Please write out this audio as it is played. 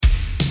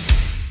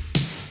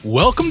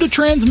Welcome to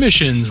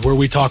Transmissions, where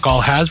we talk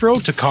all Hasbro,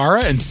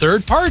 Takara, and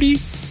third-party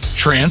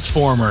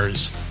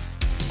Transformers.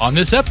 On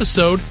this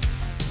episode,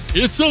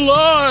 it's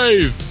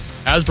alive!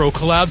 Hasbro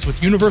collabs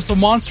with Universal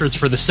Monsters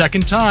for the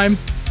second time.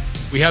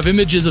 We have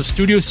images of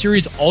Studio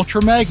Series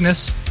Ultra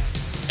Magnus.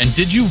 And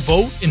did you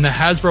vote in the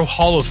Hasbro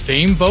Hall of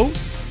Fame vote?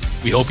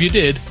 We hope you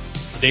did.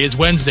 Today is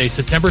Wednesday,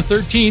 September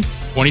 13th,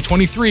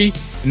 2023,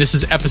 and this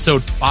is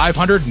episode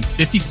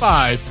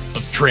 555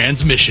 of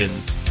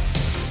Transmissions.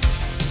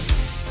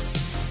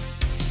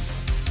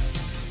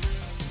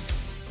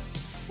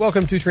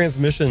 Welcome to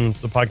Transmissions,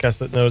 the podcast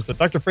that knows that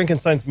Dr.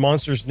 Frankenstein's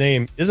monster's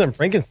name isn't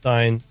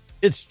Frankenstein,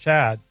 it's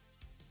Chad.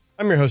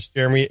 I'm your host,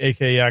 Jeremy,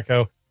 a.k.a.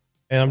 Yakko,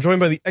 and I'm joined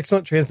by the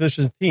excellent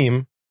Transmissions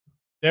team,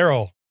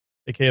 Daryl,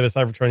 a.k.a. the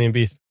Cybertronian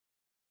Beast.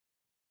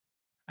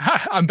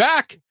 Hi, I'm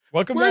back.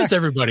 Welcome Where back. is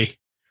everybody?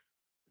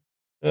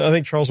 I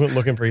think Charles went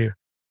looking for you.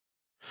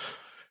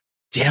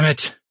 Damn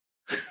it.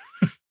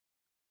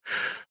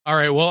 All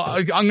right, well,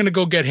 I'm going to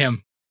go get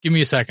him. Give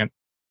me a second.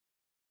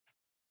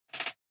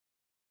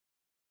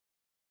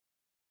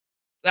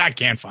 I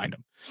can't find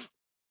him.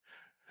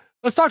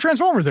 Let's talk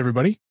Transformers,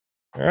 everybody.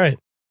 All right.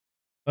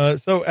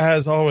 So,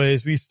 as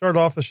always, we start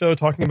off the show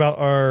talking about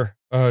our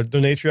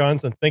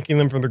Donatreons and thanking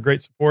them for their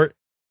great support.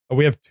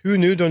 We have two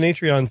new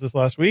Donatreons this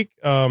last week,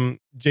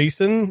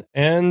 Jason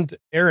and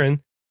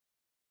Aaron.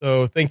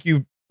 So, thank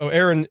you. Oh,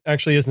 Aaron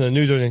actually isn't a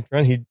new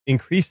Donatreon. He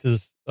increased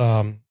his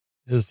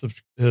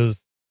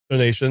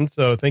donation.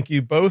 So, thank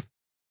you both.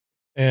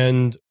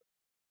 And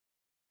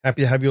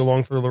happy to have you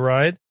along for the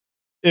ride.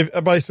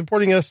 By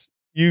supporting us,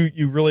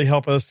 you really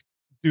help us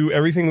do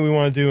everything that we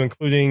want to do,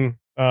 including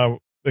the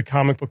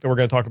comic book that we're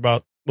going to talk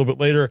about a little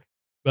bit later.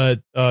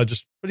 But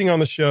just putting on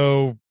the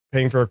show,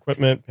 paying for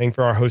equipment, paying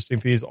for our hosting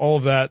fees, all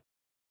of that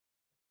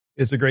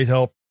is a great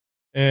help.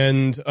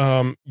 And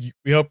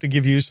we hope to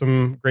give you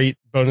some great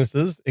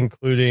bonuses,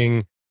 including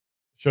the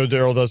show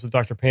Daryl does with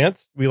Dr.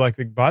 Pants, We Like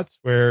Big Bots,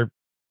 where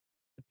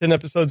 10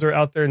 episodes are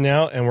out there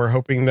now. And we're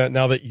hoping that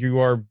now that you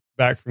are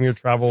back from your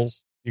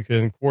travels, you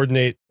can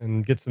coordinate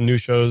and get some new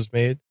shows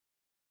made.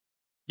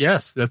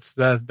 Yes,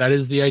 that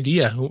is the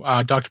idea.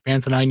 Dr.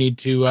 Pants and I need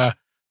to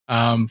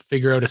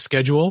figure out a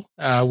schedule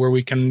where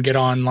we can get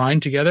online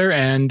together,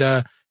 and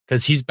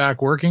because he's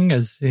back working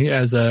as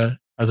a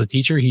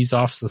teacher, he's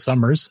off the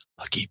summers.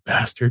 Lucky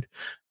bastard.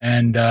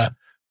 And I'm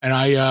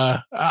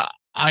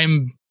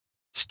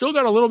still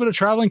got a little bit of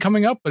traveling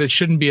coming up, but it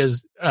shouldn't be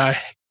as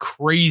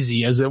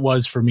crazy as it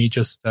was for me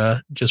just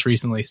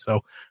recently. So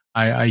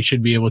I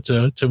should be able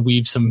to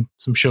weave some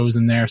shows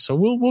in there. So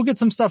we'll get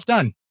some stuff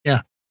done.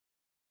 Yeah.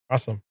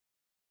 Awesome.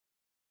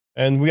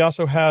 And we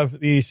also have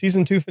the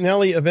season 2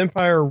 finale of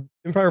Empire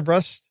of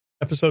Rust,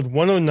 episode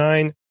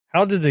 109.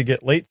 How did they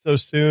get late so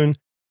soon?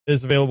 It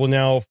is available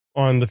now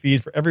on the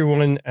feed for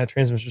everyone at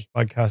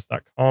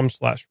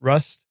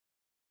transmissionspodcast.com/rust.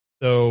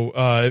 So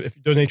if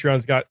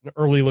Donatrons got an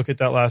early look at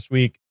that last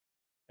week,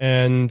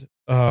 and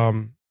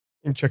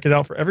check it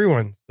out for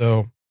everyone.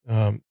 So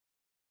that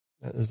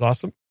is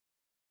awesome.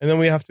 And then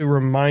we have to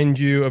remind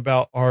you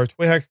about our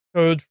Toy Hack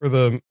code for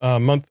the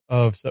month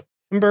of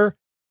September.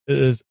 It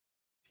is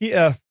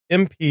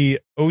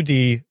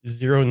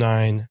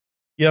TFMPOD09,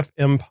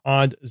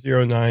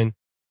 TFMPOD09.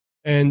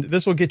 And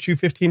this will get you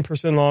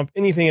 15% off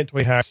anything at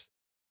Toy Hacks.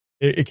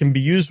 It can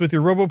be used with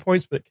your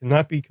RoboPoints, but it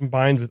cannot be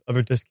combined with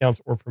other discounts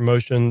or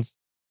promotions.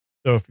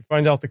 So if you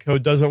find out the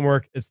code doesn't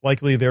work, it's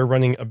likely they're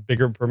running a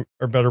bigger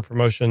or better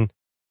promotion.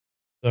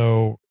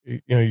 So,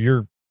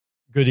 you're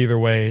good either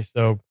way.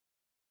 So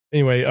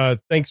anyway,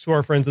 thanks to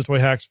our friends at Toy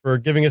Hacks for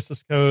giving us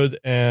this code.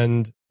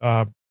 And,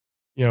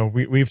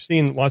 we've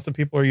seen lots of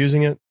people are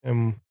using it,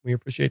 and we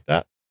appreciate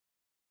that.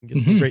 You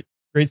get some great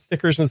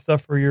stickers and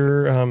stuff for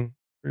your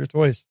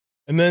toys.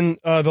 And then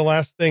the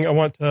last thing I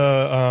want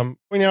to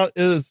point out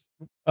is,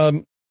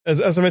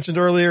 as I mentioned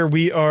earlier,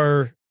 we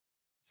are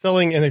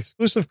selling an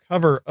exclusive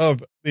cover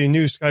of the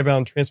new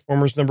Skybound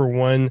Transformers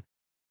 #1.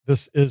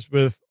 This is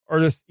with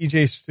artist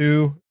EJ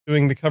Stu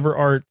doing the cover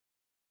art,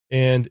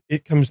 and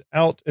it comes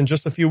out in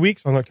just a few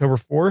weeks on October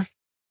 4th.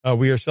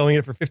 We are selling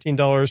it for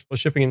 $15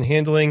 plus shipping and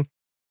handling.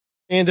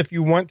 And if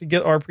you want to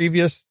get our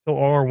previous Till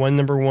All Are One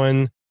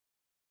 #1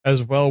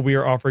 as well, we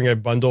are offering a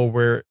bundle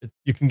where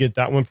you can get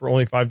that one for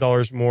only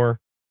 $5 more.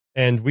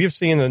 And we have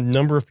seen a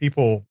number of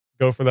people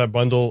go for that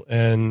bundle,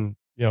 and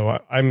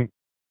I'm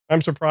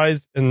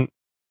surprised, and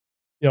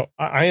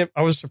I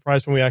was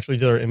surprised when we actually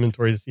did our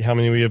inventory to see how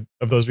many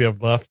of those we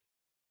have left,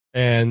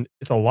 and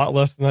it's a lot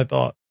less than I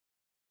thought.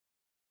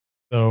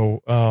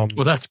 So,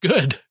 well, that's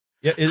good.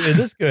 Yeah, it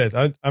is good.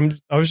 I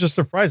was just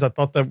surprised. I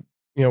thought that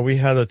we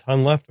had a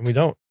ton left, and we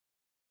don't.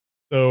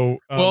 So,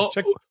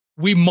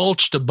 we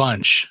mulched a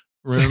bunch.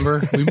 Remember,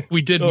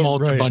 we did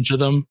mulch a bunch of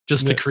them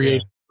just to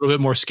create a little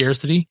bit more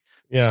scarcity.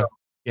 Yeah, so,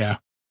 yeah.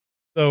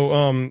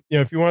 So,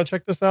 if you want to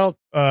check this out,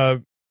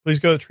 please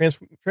go to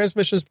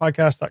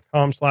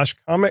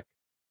transmissionspodcast.com/comic.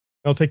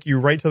 It'll take you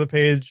right to the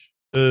page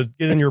to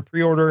get in your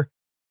pre-order.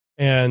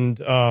 And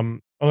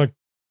when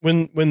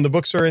the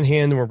books are in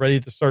hand and we're ready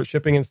to start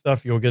shipping and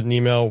stuff, you'll get an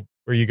email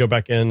where you go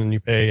back in and you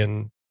pay,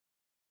 and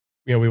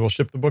we will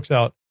ship the books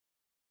out.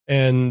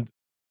 And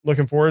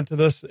looking forward to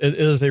this. It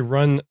is a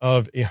run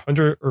of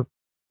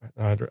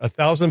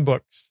 1,000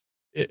 books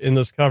in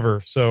this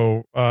cover.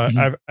 So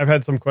I've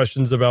had some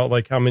questions about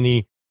like how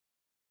many,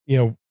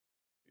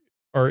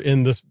 are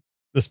in this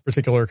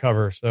particular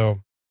cover.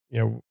 So,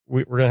 we're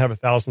going to have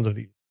 1,000 of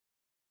these.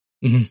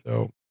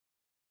 So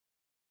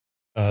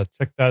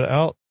check that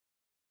out.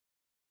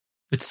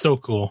 It's so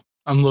cool.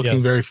 I'm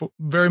looking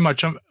very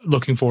much. I'm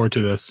looking forward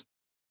to this.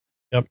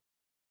 Yep.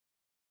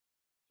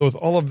 So with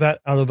all of that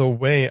out of the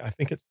way, I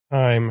think it's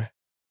time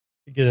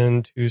to get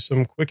into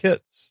some quick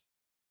hits.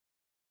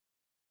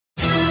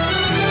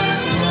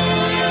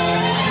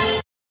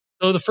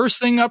 So the first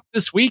thing up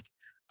this week,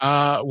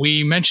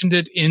 we mentioned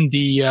it in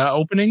the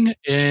opening,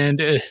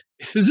 and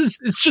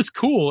it's just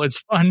cool. It's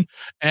fun,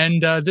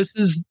 and this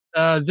is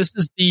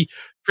the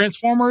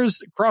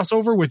Transformers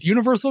crossover with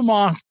Universal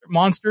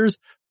Monsters,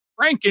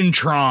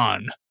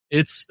 Frankentron.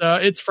 It's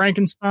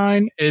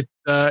Frankenstein. It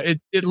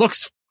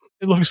looks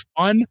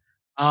fun.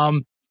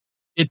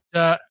 It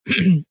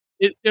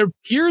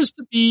appears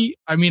to be.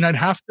 I mean, I'd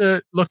have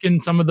to look in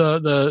some of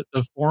the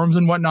forums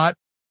and whatnot.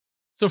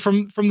 So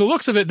from the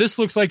looks of it, this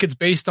looks like it's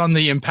based on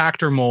the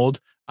Impactor mold.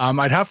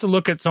 I'd have to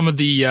look at some of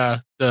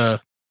the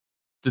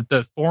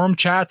forum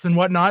chats and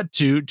whatnot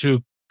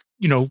to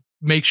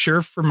make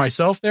sure for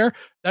myself there.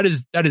 That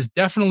is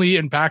definitely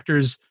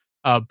Impactor's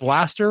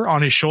blaster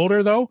on his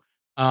shoulder, though.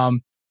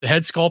 The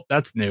head sculpt,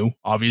 that's new,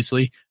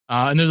 obviously.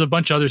 And there's a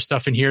bunch of other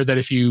stuff in here that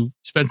if you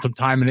spend some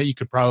time in it, you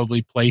could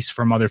probably place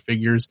from other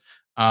figures.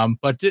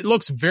 But it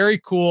looks very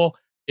cool.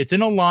 It's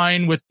in a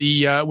line with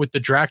the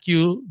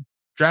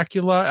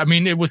Dracula. I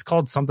mean, it was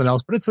called something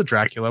else, but it's a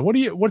Dracula.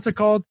 What's it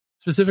called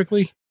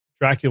specifically?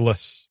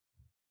 Draculus.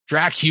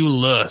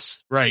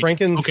 Right.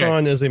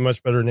 Frankentron is a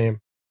much better name.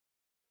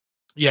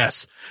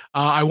 Yes.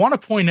 I want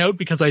to point out,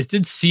 because I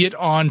did see it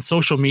on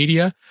social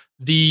media,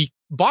 the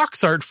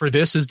box art for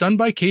this is done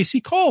by Casey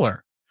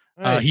Collar.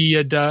 Nice.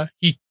 He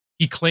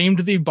claimed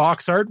the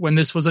box art when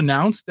this was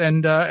announced,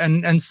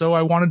 and so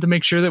I wanted to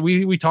make sure that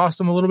we tossed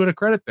him a little bit of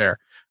credit there.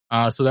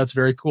 So that's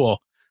very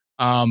cool.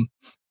 So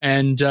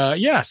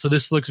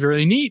this looks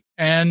really neat,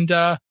 and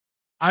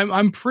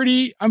I'm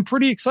pretty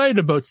excited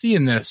about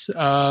seeing this.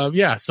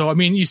 So I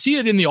mean, you see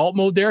it in the alt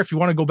mode there. If you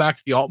want to go back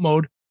to the alt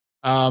mode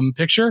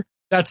picture,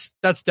 that's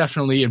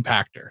definitely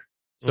Impactor.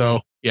 So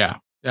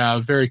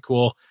very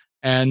cool.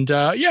 And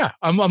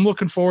I'm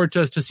looking forward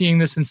to seeing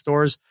this in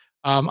stores.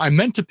 I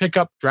meant to pick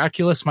up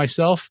Draculus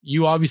myself.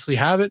 You obviously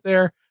have it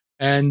there,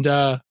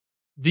 and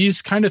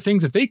these kind of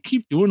things, if they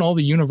keep doing all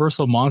the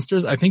Universal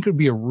monsters, I think it would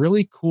be a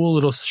really cool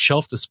little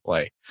shelf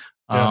display.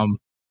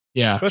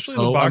 Especially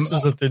the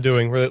boxes that they're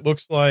doing, where it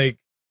looks like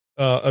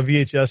a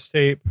VHS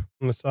tape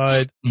on the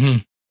side,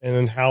 and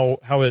then how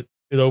it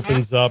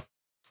opens up,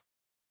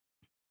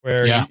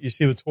 where you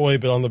see the toy,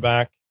 but on the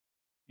back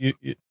you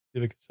see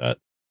the cassette.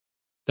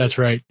 That's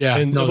right. Yeah,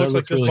 and it looks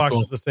like this really box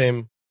cool. is the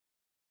same.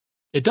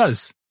 It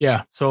does.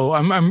 Yeah. So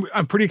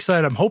I'm pretty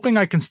excited. I'm hoping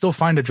I can still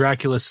find a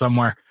Draculus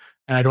somewhere,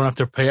 and I don't have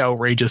to pay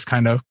outrageous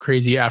kind of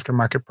crazy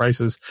aftermarket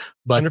prices.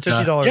 But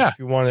 $150 if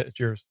you want it, it's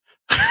yours.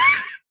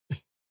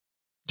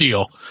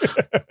 Deal.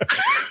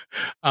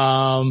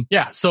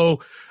 So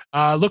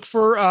look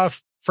for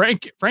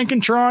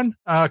Frankentron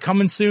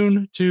coming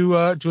soon to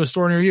a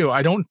store near you.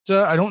 I don't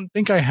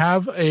think I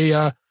have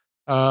a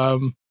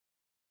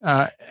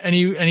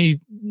any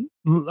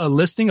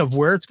listing of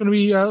where it's going to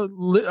be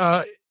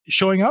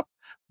showing up,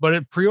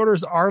 but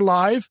pre-orders are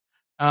live,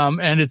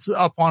 and it's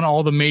up on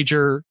all the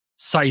major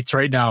sites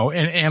right now,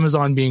 and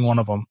Amazon being one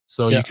of them.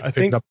 So you can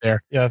pick it up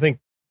there. Yeah, I think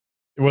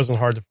it wasn't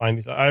hard to find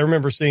these. I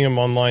remember seeing them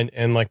online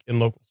and like in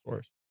local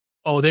stores.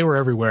 Oh, they were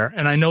everywhere.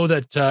 And I know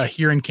that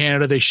here in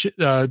Canada,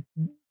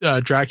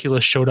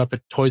 Dracula showed up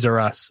at Toys R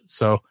Us.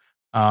 So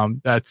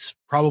that's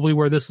probably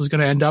where this is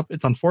going to end up.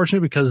 It's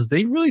unfortunate because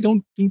they really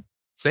don't do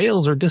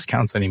sales or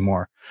discounts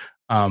anymore.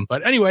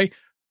 But anyway,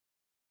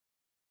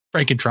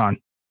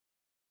 Frankentron.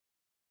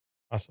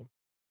 Awesome.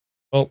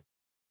 Well,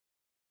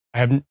 I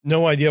have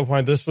no idea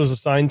why this was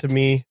assigned to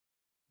me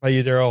by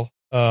you, Daryl.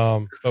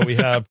 But we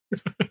have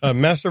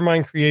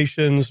Mastermind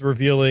Creations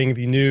revealing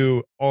the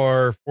new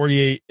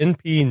R48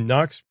 NP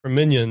Nox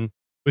Prominion,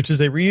 which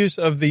is a reuse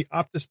of the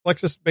Optus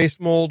Plexus base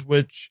mold,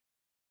 which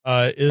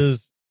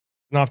is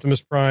an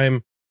Optimus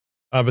Prime.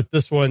 But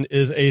this one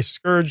is a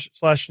Scourge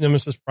 /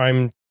 Nemesis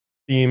Prime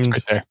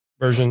themed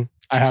version.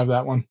 I have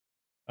that one.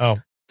 Oh,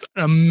 it's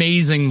an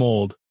amazing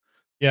mold.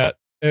 Yeah,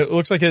 it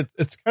looks like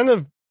it's kind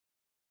of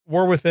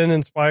War Within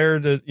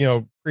inspired,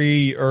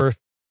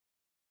 pre-Earth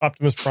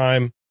Optimus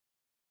Prime.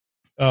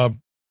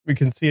 We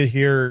can see it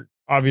here,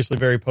 obviously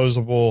very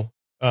posable.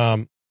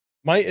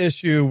 My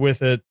issue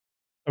with it,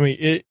 I mean,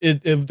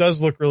 it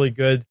does look really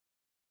good,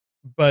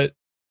 but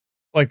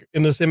like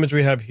in this image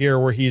we have here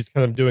where he's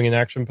kind of doing an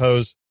action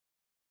pose,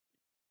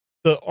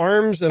 the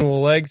arms and the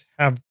legs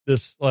have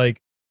this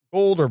like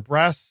gold or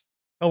brass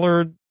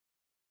colored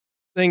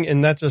thing,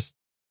 and that just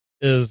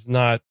is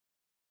not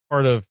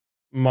part of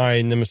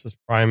my Nemesis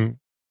Prime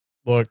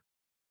look.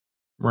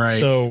 Right.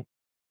 So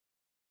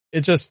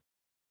it just,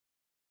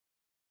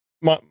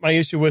 my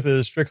issue with it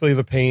is strictly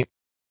the paint.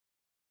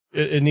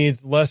 It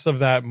needs less of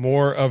that,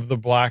 more of the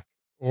black,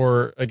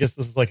 or I guess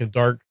this is like a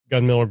dark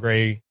gunmetal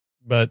gray,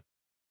 but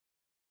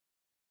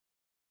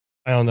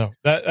I don't know.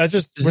 That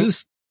just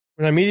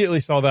when I immediately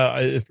saw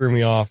that, it threw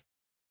me off.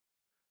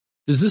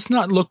 Does this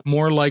not look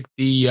more like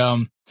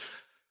the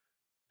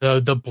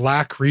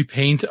black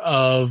repaint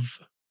of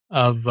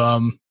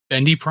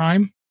Bendy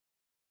Prime?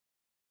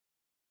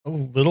 A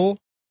little.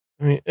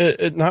 I mean,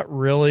 it not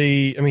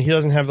really. I mean, he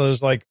doesn't have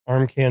those like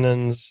arm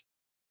cannons.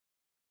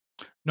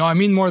 No, I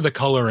mean more the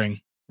coloring,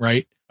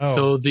 right? Oh.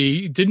 So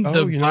the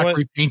black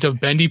repaint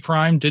of Bendy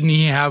Prime, didn't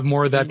he have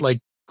more of that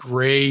like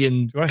gray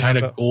and kind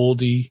of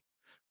goldy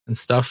and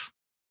stuff?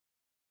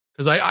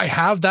 Because I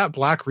have that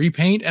black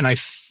repaint, and I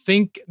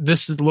think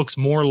this looks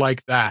more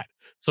like that.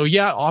 So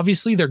yeah,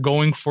 obviously they're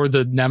going for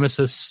the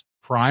Nemesis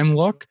Prime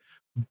look,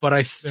 but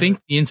I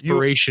think the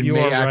inspiration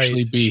may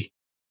actually be.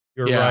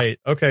 You're right.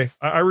 Okay,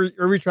 I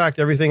retract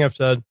everything I've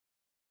said.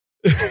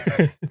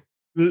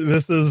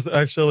 This is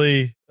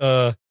actually,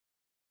 the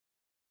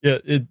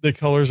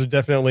colors are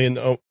definitely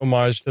an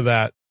homage to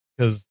that,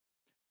 because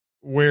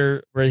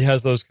where he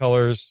has those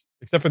colors,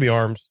 except for the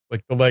arms,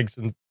 like the legs,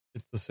 and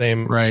it's the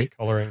same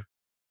coloring,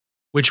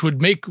 which would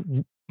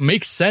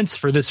make sense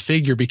for this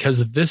figure,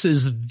 because this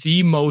is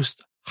the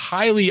most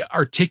highly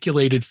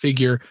articulated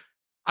figure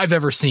I've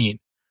ever seen.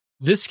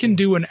 This can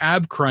do an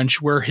ab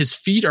crunch where his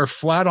feet are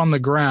flat on the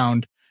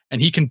ground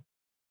and he can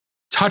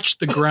touch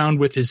the ground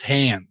with his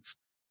hands.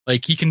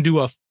 Like he can do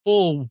a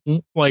full,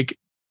 like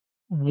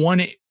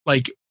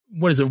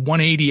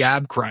 180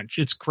 ab crunch.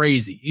 It's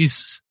crazy.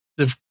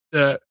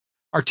 The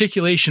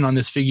articulation on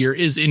this figure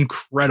is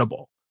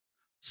incredible.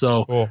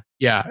 So cool.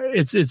 Yeah,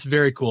 it's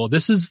very cool.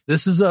 This is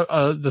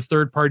the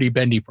third party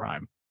Bendy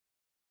Prime.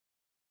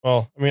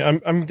 Well, I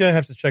mean, I'm gonna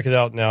have to check it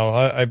out now.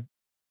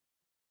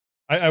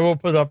 I will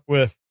put up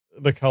with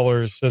the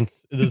colors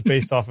since it is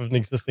based off of an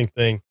existing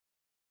thing.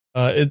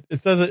 It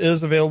says it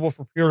is available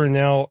for pre-order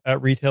now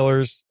at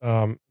retailers.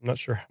 I'm not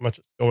sure how much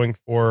it's going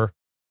for.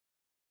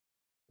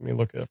 Let me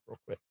look it up real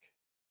quick.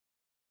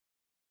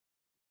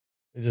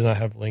 They did not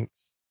have links.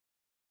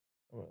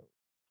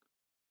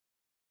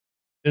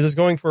 It is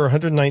going for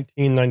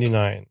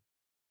 $119.99.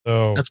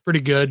 So that's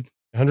pretty good.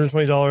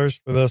 $120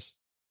 for this.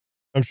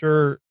 I'm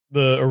sure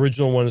the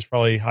original one is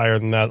probably higher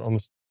than that on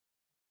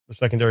the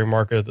secondary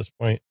market at this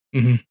point.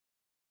 Mm-hmm.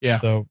 Yeah.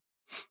 So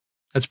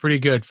that's pretty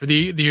good for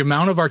the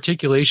amount of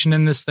articulation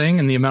in this thing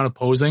and the amount of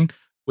posing,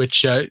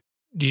 which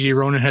DJ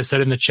Ronan has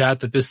said in the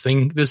chat that this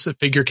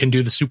figure can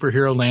do the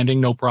superhero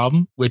landing no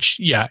problem, which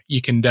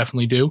you can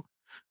definitely do.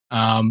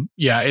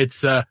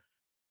 It's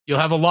you'll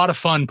have a lot of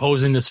fun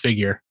posing this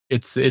figure.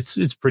 It's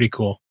pretty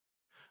cool.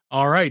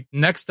 All right,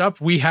 next up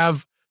we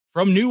have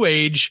from New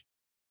Age.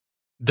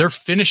 They're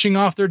finishing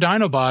off their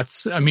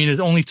Dinobots. I mean, it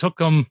only took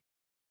them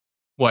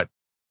 3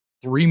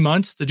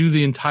 months to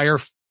do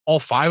all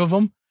 5 of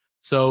them.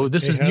 So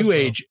this is New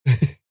Age.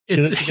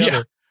 It's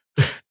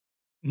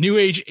New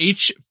Age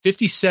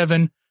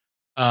H57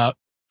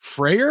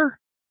 Freyr.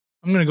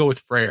 I'm going to go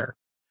with Freyr.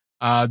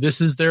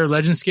 This is their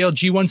Legend Scale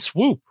G1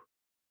 Swoop,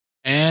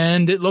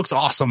 and it looks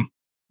awesome.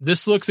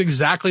 This looks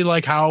exactly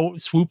like how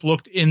Swoop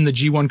looked in the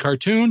G1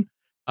 cartoon.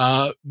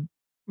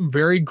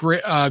 Very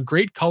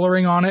great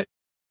coloring on it.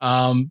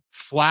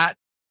 Flat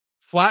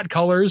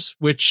colors,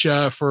 which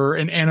for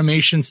an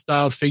animation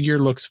styled figure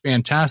looks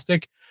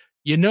fantastic.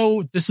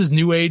 This is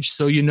New Age,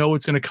 so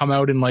it's going to come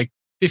out in like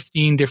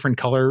 15 different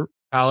color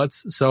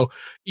palettes. So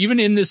even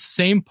in this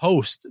same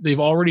post, they've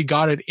already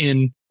got it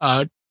in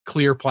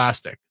clear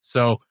plastic.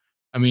 So,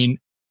 I mean,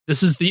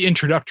 this is the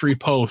introductory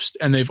post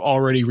and they've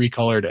already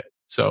recolored it.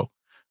 So,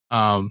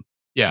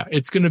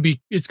 it's going to be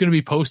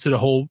posted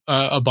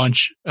a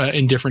bunch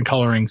in different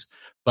colorings,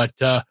 but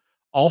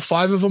all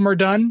 5 of them are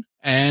done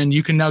and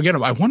you can now get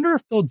them. I wonder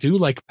if they'll do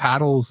like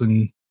paddles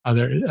and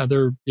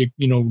other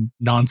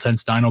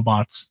nonsense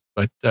Dinobots,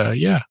 but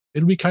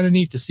it'll be kind of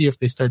neat to see if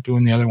they start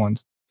doing the other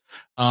ones.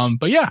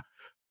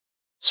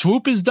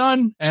 Swoop is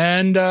done,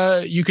 and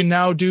you can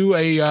now do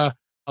a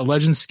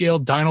Legend Scale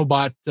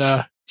Dinobot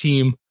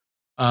team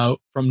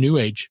from New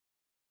Age.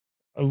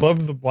 I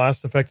love the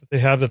blast effect that they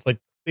have. That's like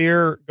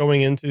clear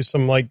going into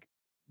some like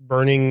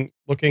burning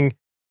looking.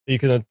 You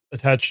can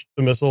attach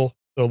the missile,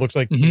 so it looks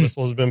like the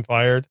missile has been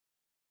fired.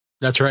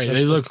 That's right.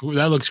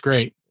 That looks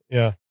great.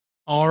 Yeah.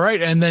 All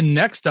right, and then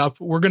next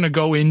up, we're going to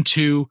go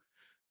into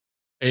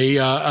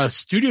a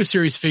Studio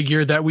Series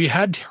figure that we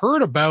had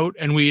heard about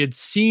and we had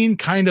seen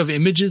kind of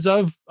images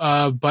of,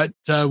 but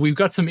we've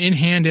got some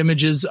in-hand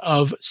images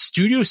of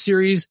Studio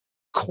Series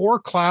Core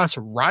Class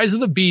Rise of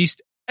the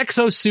Beast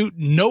Exosuit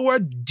Noah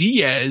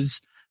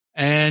Diaz,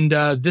 and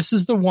this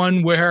is the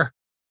one where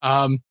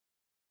Noah's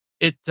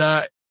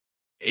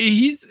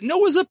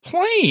a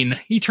plane.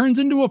 He turns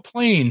into a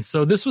plane.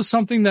 So this was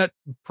something that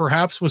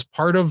perhaps was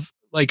part of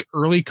like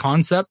early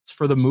concepts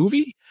for the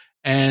movie.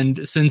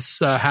 And since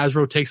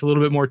Hasbro takes a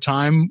little bit more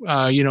time,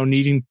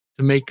 needing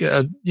to make,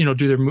 do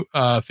their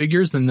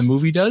figures than the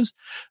movie does,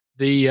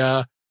 they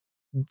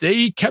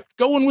kept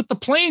going with the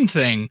plane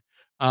thing.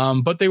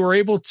 But they were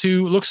able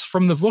to,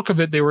 from the look of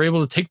it, they were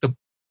able to take the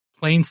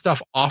plain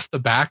stuff off the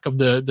back of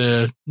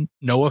the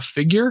Noah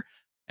figure,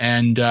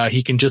 and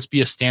he can just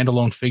be a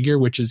standalone figure,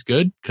 which is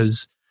good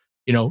because,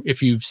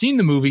 if you've seen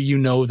the movie, you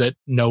know that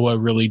Noah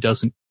really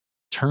doesn't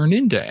turn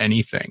into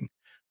anything.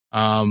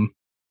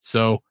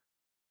 So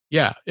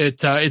yeah,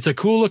 it's a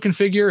cool looking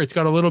figure. It's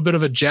got a little bit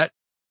of a jet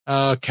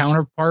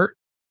counterpart,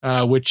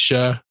 which,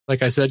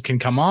 like I said, can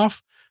come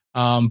off.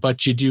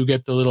 But you do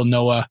get the little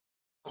Noah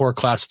core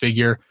class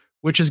figure,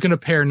 which is going to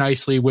pair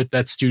nicely with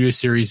that Studio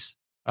Series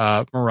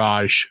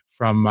Mirage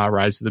from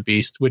Rise of the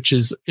Beast, which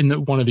is in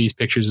one of these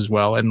pictures as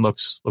well, and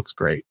looks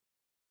great.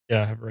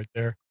 Yeah, I have it right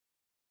there.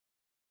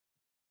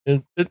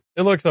 It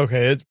looks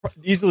okay. It's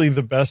easily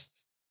the best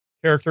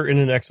character in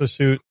an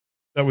exosuit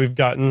that we've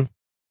gotten.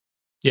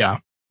 Yeah.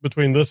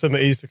 Between this and the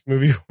 86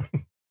 movie.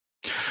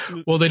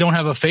 Well, they don't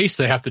have a face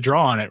they have to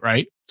draw on it,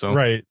 right? So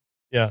right.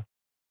 Yeah.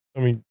 I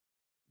mean,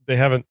 they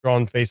haven't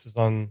drawn faces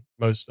on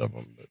most of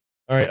them. But.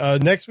 All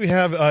right. Next we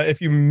have,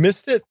 if you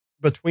missed it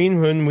between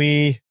when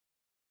we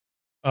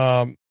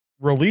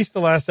released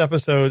the last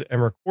episode and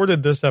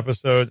recorded this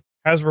episode,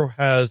 Hasbro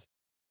has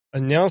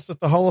announced that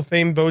the Hall of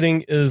Fame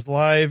voting is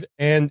live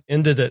and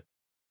ended it.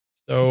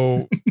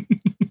 So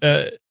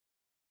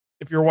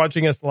if you're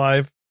watching us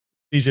live,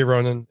 DJ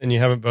Ronan, and you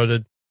haven't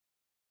voted,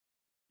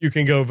 you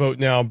can go vote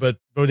now, but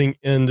voting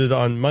ended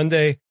on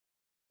Monday,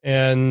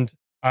 and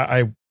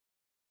they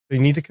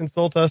need to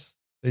consult us.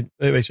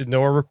 They should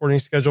know our recording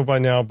schedule by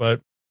now,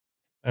 but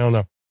I don't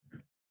know.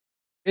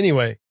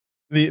 Anyway,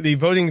 the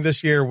voting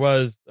this year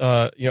was,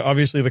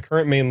 obviously the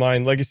current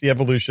mainline Legacy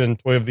Evolution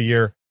Toy of the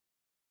Year,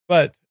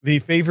 but the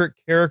favorite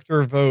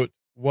character vote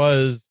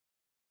was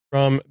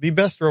from the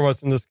Best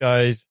Robots in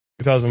Disguise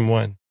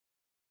 2001,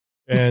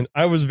 and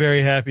I was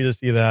very happy to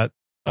see that.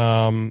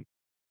 Let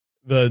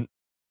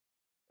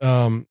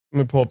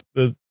me pull up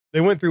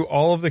they went through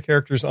all of the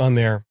characters on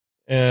there,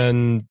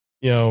 and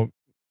they're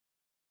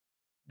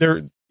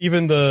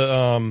even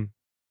the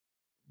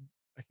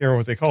I can't remember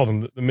what they call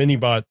them, the mini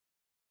bots,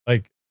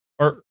 like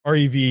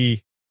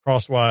REV,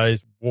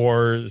 Crosswise,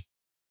 Wars,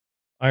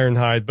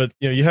 Ironhide, but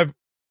you have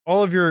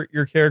all of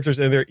your characters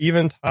in there,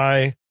 even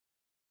Ty,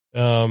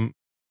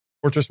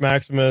 Fortress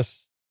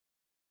Maximus.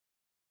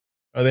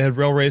 They had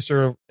Rail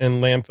Racer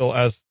and Landfill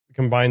as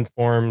combined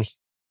forms.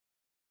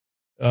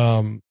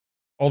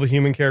 All the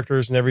human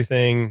characters and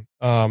everything.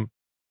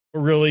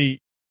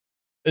 Really,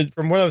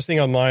 from what I was seeing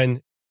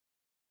online,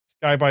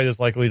 Skybite is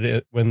likely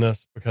to win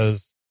this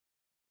because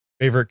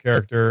favorite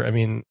character. I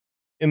mean,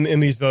 in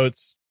these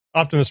votes,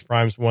 Optimus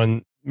Prime's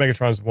won,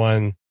 Megatron's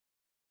won,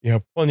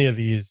 plenty of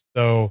these.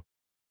 So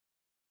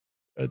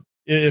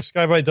if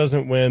Skybite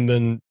doesn't win,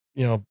 then,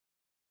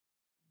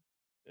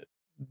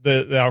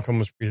 the outcome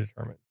was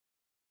predetermined.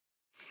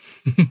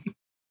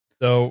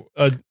 So,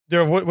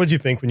 Daryl, what did you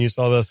think when you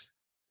saw this?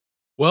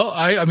 Well,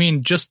 I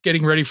mean, just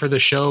getting ready for the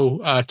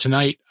show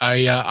tonight,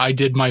 I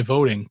did my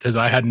voting because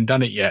I hadn't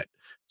done it yet.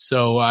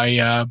 So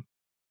I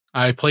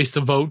placed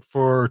a vote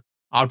for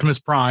Optimus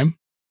Prime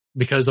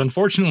because,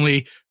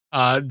 unfortunately,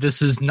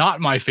 this is not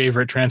my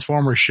favorite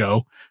Transformers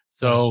show.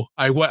 So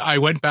I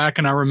went back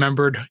and I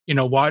remembered,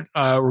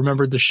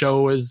 remembered the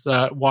show as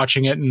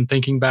watching it and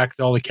thinking back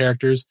to all the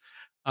characters.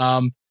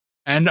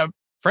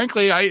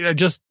 Frankly, I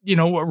just,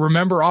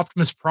 remember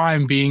Optimus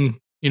Prime being,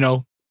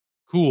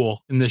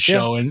 cool in this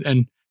show,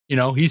 and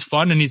he's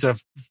fun, and he's a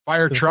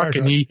fire truck,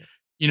 and he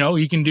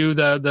can do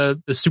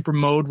the super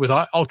mode with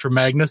Ultra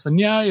Magnus,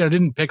 and I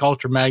didn't pick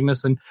Ultra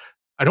Magnus, and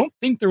I don't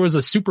think there was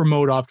a super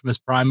mode Optimus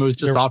Prime. It was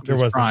just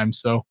Optimus Prime.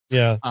 So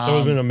yeah, that would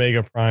have been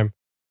Omega Prime.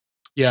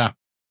 Yeah,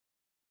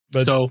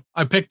 but so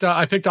I picked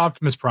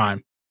Optimus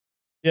Prime.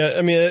 Yeah,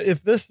 I mean,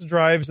 if this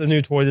drives a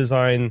new toy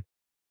design,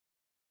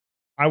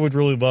 I would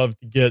really love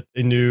to get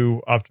a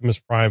new Optimus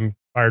Prime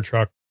fire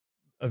truck.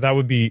 That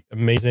would be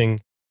amazing.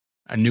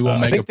 A new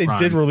Omega I think they Prime.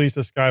 did release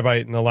a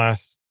Skybite in the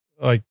last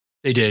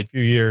they did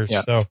few years.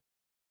 Yeah. So,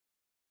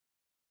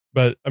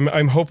 but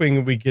I'm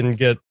hoping we can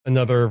get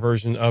another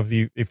version of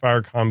the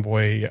Fire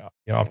Convoy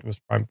Optimus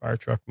Prime fire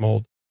truck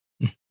mold.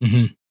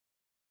 Mm-hmm.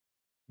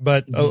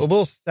 But a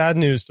little sad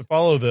news to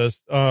follow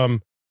this.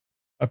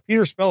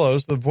 Peter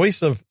Spellos, the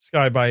voice of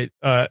Skybite,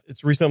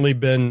 it's recently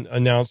been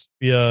announced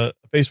via a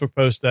Facebook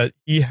post that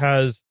he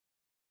has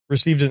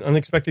received an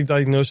unexpected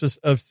diagnosis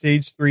of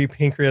stage 3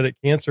 pancreatic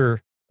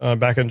cancer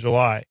back in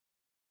July.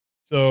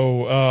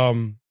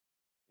 So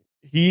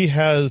he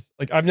has,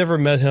 I've never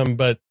met him,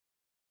 but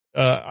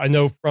I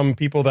know from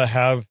people that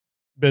have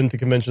been to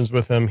conventions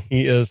with him,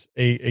 he is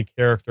a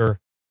character,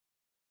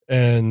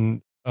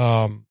 and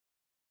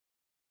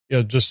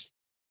just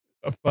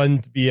a fun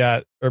to be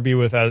at or be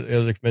with at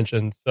the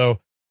convention. So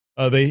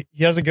he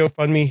has a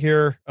GoFundMe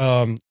here.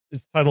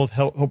 It's titled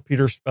 "Help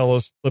Peter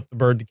Spellos Flip the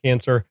Bird to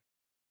Cancer."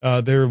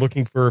 They're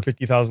looking for a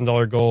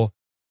 $50,000 goal,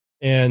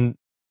 and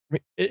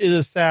it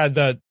is sad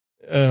that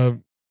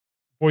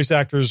voice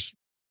actors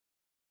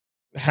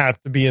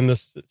have to be in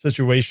this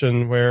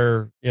situation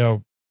where,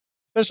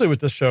 especially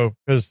with this show,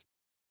 because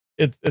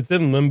it's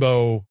in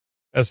limbo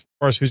as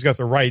far as who's got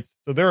the rights.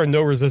 So there are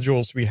no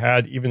residuals to be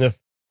had, even if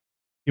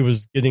he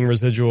was getting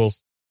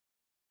residuals.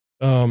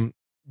 But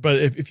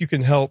if you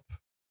can help,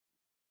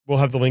 we'll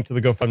have the link to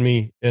the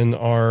GoFundMe in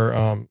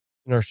our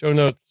show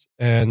notes,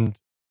 and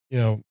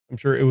I'm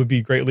sure it would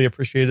be greatly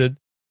appreciated.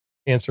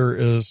 Cancer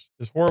is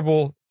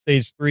horrible.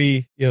 Stage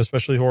 3,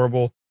 especially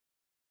horrible.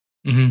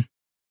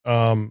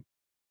 Mm-hmm.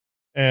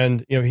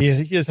 And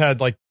he has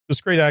had like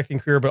this great acting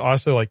career, but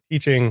also like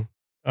teaching,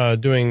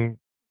 doing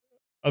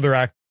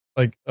other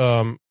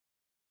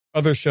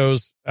other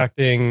shows,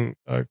 acting,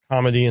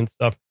 comedy and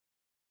stuff.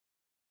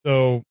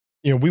 So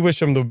we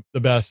wish him the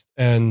best,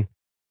 and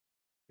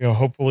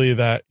hopefully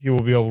that he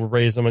will be able to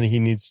raise the money he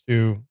needs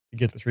to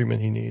get the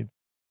treatment he needs.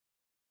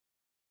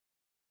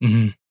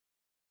 Mm-hmm.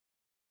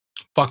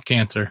 Fuck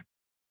cancer.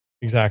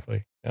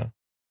 Exactly. Yeah.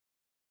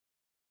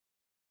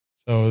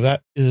 So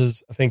that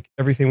is, I think,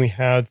 everything we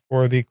had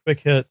for the quick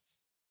hits.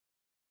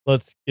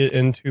 Let's get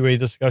into a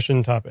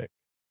discussion topic.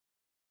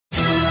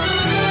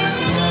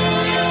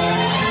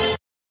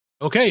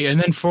 Okay,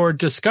 and then for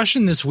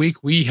discussion this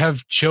week, we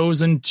have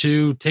chosen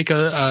to take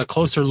a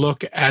closer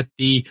look at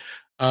the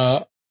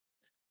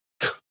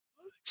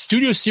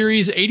Studio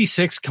Series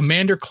 86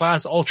 Commander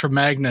Class Ultra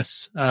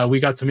Magnus. We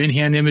got some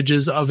in-hand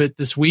images of it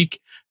this week,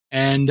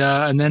 and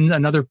then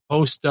another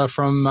post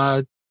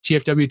from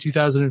TFW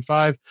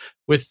 2005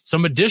 with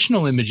some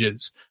additional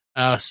images.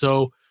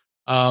 So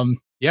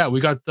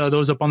we got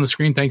those up on the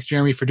screen. Thanks,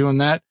 Jeremy, for doing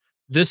that.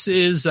 This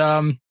is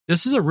a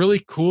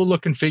really cool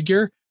looking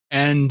figure.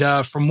 And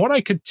from what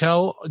I could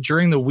tell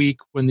during the week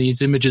when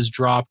these images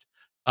dropped,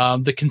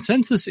 the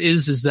consensus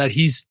is that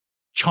he's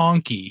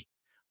chonky.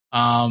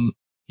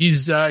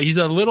 He's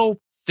a little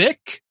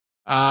thick,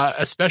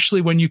 especially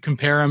when you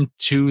compare him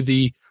to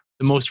the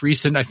most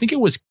recent. I think it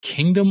was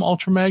Kingdom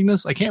Ultra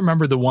Magnus. I can't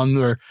remember the one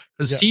where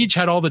Siege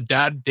had all the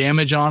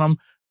damage on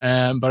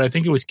him, but I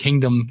think it was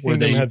Kingdom where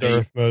they had the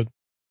Earth mode.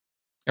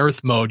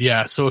 Earth mode,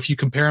 yeah. So if you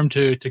compare him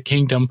to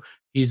Kingdom,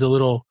 he's a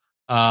little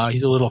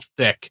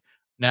thick.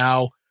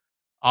 Now,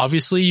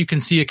 obviously, you can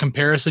see a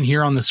comparison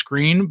here on the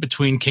screen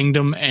between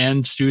Kingdom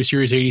and Studio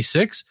Series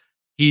 86.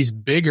 He's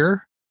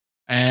bigger,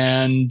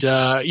 and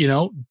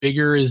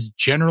bigger is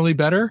generally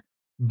better.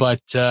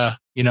 But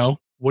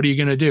what are you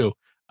gonna do?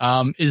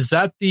 Is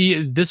that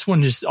this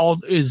one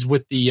is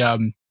with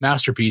the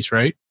Masterpiece,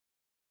 right?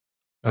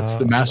 That's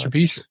the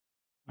Masterpiece.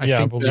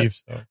 I believe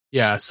so.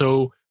 Yeah.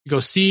 So you go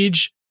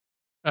Siege,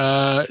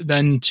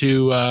 then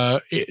to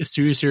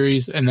Studio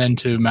Series, and then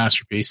to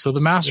Masterpiece. So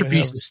the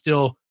Masterpiece is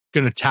still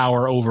going to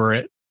tower over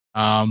it.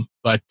 So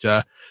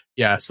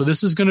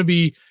this is going to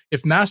be,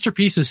 if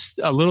Masterpiece is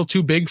a little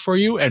too big for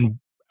you and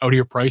out of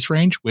your price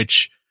range,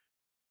 which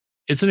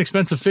it's an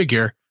expensive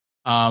figure,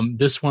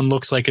 this one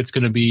looks like it's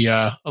going to be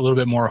a little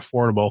bit more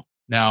affordable.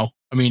 Now,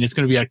 I mean, it's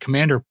going to be at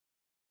Commander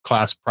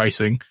class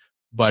pricing,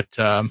 but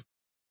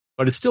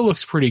it still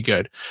looks pretty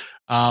good.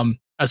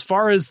 As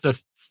far as the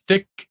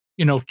thick,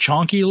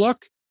 chonky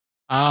look,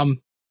 there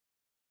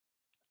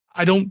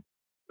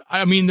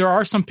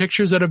are some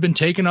pictures that have been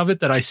taken of it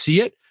that I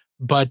see it,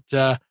 but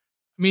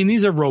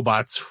these are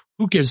robots.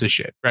 Who gives a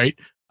shit, right?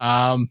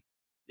 The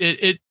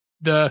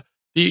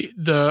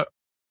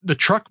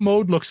truck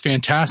mode looks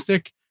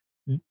fantastic.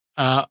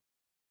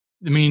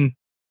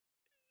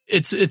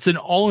 It's an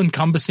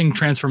all-encompassing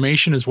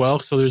transformation as well,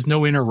 so there's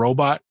no inner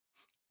robot,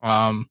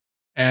 and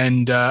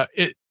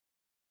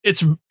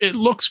it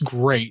looks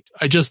great.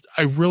 I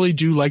really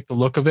do like the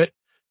look of it.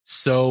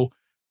 So,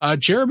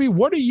 Jeremy,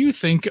 what do you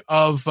think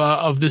of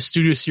this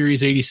Studio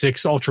Series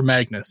 86 Ultra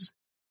Magnus?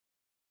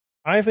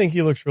 I think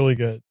he looks really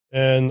good,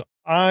 and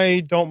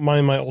I don't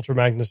mind my Ultra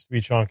Magnus to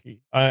be chonky.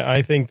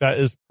 I think that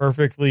is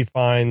perfectly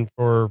fine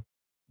for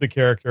the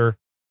character.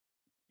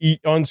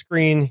 On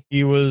screen,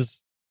 he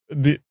was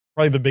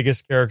probably the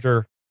biggest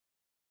character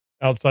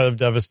outside of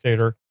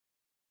Devastator,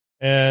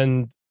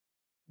 and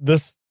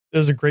this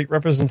is a great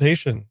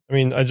representation. I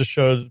mean, I just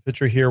showed a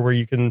picture here where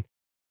you can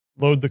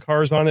load the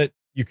cars on it.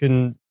 You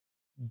can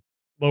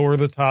lower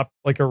the top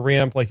like a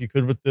ramp, like you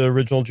could with the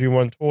original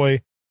G1 toy.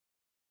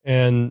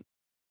 And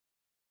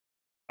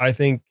I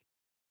think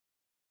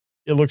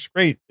it looks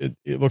great. It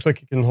looks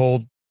like it can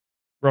hold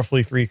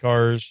roughly 3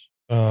 cars.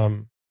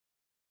 My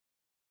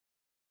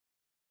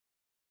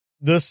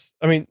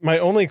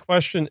only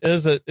question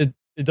is that it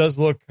does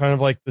look kind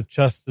of like the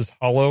chest is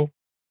hollow.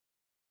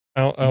 I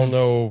don't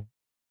know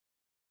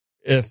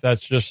if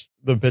that's just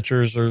the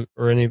pictures or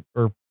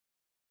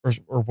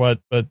what,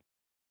 but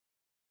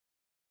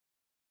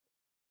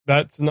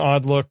that's an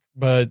odd look.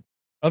 But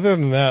other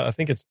than that, I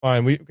think it's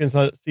fine. We can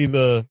see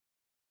the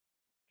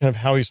kind of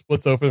how he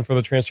splits open for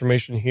the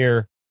transformation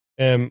here.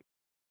 And,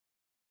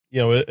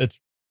 it's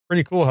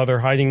pretty cool how they're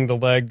hiding the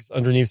legs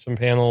underneath some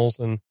panels.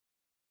 And,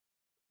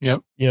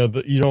 yep.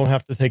 You don't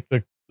have to take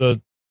the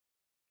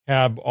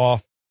cab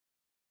off.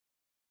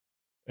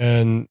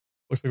 And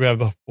looks like we have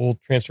the full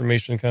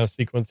transformation kind of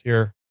sequence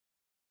here.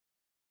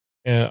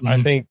 And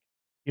I think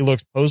he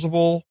looks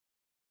posable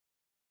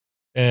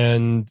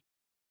and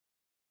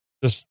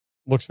just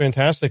looks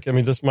fantastic. I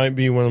mean, this might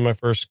be one of my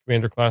first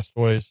Commander class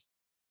toys.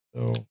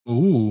 So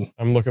Ooh.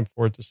 I'm looking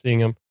forward to seeing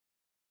him.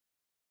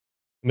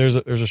 And there's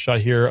a shot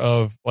here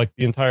of like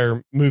the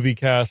entire movie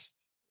cast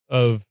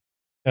of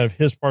kind of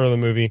his part of the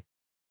movie.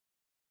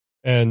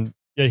 And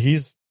yeah,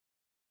 he's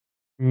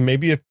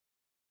maybe an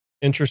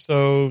inch or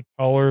so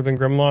taller than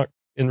Grimlock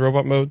in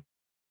robot mode.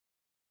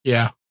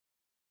 Yeah.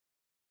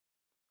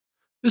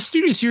 The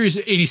Studio Series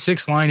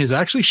 86 line is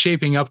actually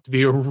shaping up to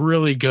be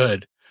really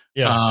good.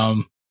 Yeah.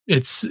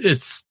 It's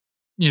it's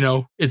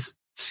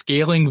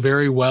scaling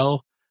very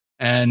well,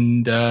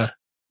 and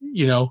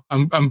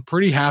I'm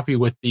pretty happy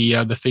with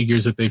the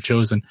figures that they've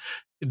chosen.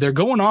 They're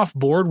going off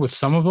board with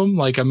some of them.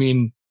 Like, I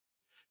mean,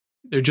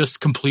 they're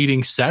just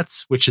completing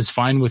sets, which is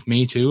fine with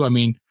me too. I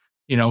mean,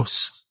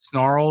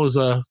 Snarl is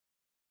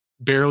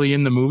barely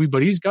in the movie,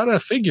 but he's got a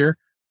figure.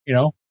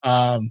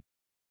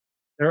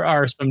 There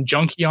are some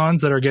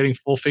Junkions that are getting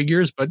full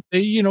figures, but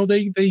they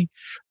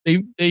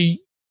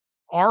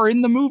are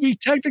in the movie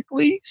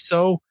technically.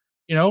 So,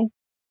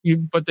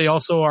 but they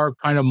also are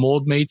kind of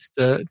mold mates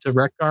to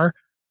Wreck-Gar.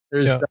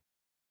 There's,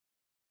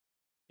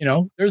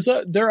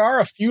 there are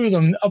a few of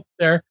them up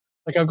there.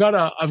 Like I've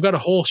got a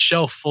whole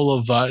shelf full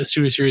of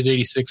Studio Series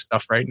 86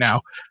 stuff right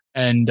now,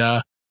 and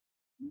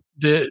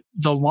the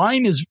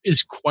line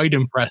is quite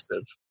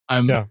impressive.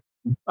 I'm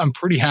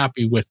pretty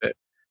happy with it,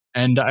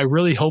 and I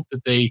really hope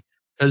that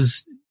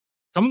because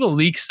some of the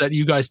leaks that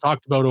you guys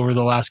talked about over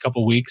the last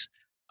couple of weeks,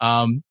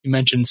 you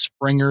mentioned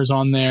Springer's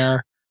on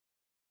there,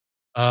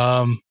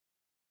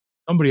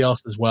 somebody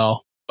else as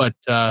well, but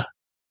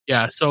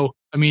yeah. So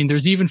I mean,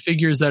 there's even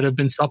figures that have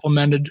been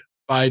supplemented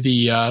by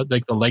the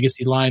the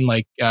Legacy line,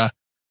 like I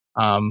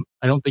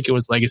don't think it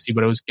was Legacy,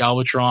 but it was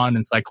Galvatron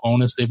and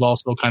Cyclonus. They've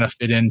also kind of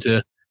fit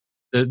into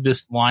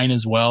this line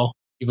as well,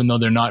 even though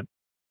they're not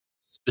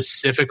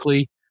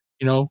specifically,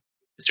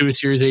 Studio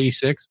Series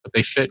 86, but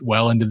they fit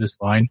well into this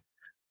line.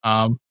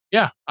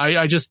 Yeah,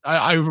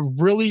 I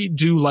really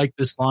do like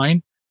this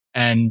line,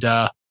 and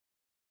I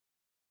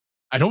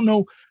don't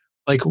know,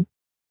 like,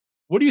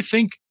 what do you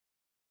think?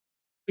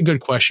 A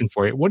good question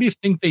for you. What do you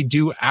think they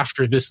do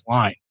after this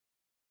line?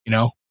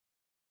 I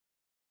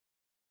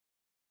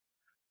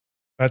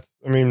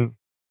mean,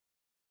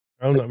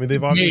 I don't know. I mean,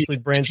 they've obviously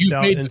branched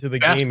out into the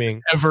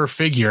gaming ever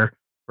figure,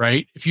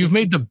 right? If you've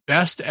made the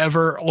best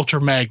ever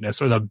Ultra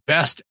Magnus or the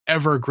best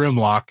ever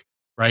Grimlock,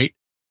 right?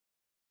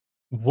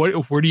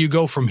 Where do you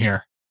go from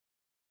here?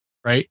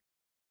 Right?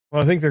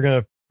 Well, I think they're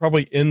going to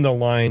probably end the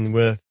line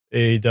with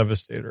a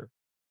Devastator.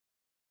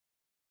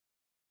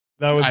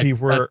 That would be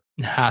where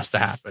it has to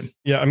happen.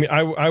 Yeah, I mean,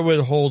 I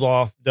would hold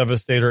off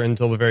Devastator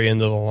until the very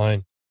end of the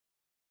line.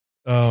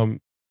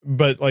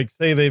 But like,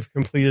 say they've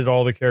completed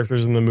all the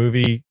characters in the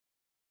movie,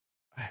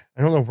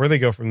 I don't know where they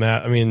go from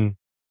that. I mean,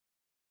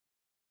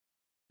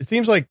 it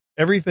seems like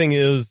everything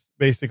is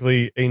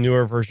basically a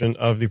newer version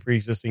of the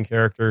pre-existing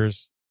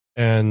characters,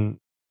 and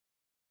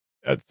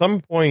at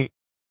some point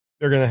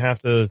they're going to have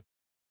to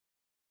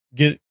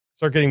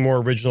start getting more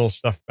original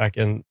stuff back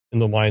in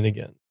the line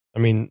again. I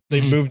mean,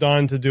 they moved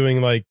on to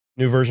doing like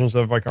new versions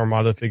of like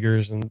Armada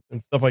figures and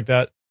stuff like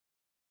that.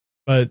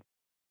 But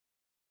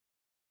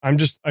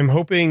I'm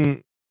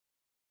hoping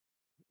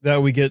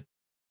that we get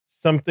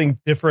something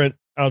different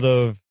out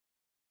of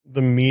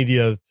the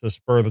media to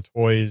spur the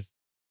toys.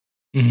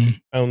 I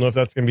don't know if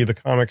that's going to be the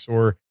comics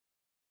or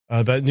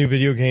that new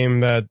video game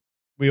that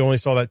we only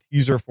saw that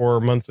teaser for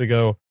months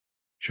ago.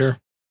 Sure.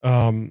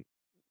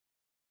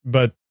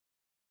 But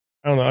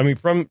I don't know. I mean,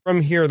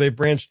 from here, they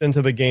branched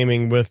into the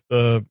gaming with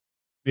the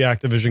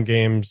Activision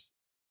games,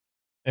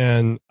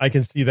 and I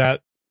can see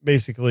that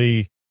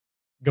basically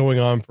going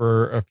on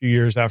for a few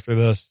years after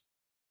this.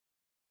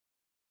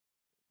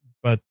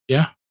 But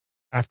yeah,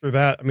 after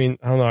that, I mean,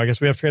 I don't know. I guess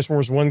we have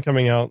Transformers 1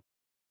 coming out,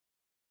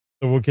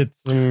 so we'll get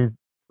some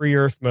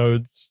pre-Earth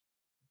modes,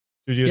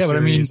 Studio Series, but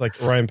I mean,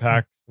 like Orion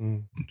Pax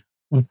and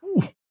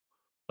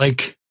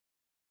like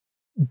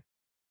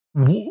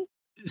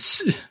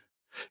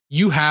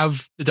you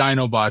have the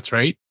Dinobots,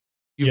 right?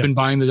 You've been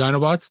buying the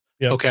Dinobots?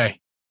 Yeah. Okay.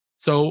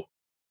 So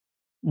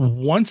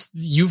once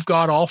you've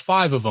got all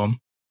 5 of them,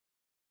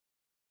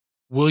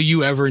 will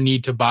you ever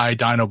need to buy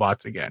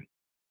Dinobots again?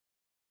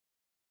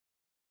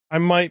 I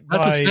might buy...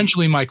 That's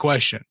essentially my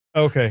question.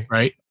 Okay.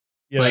 Right?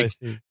 Yeah, like, I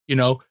see.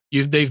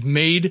 They've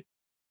made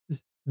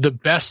the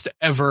best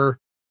ever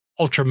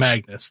Ultra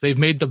Magnus. They've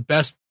made the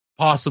best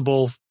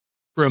possible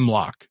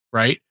Grimlock,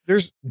 right?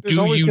 There's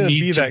always going to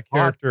be that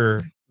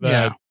character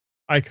that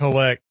I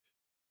collect.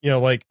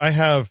 Like I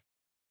have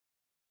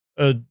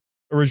a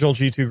original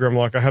G2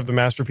 Grimlock. I have the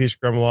Masterpiece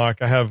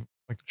Grimlock. I have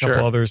like a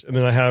couple others, and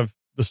then I have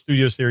the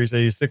Studio Series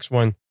 86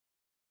 one.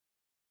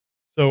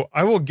 So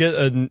I will get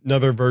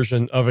another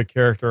version of a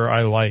character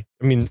I like.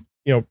 I mean,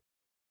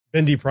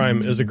 Bendy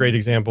Prime is a great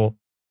example.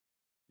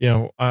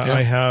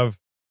 I have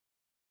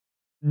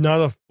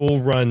not a full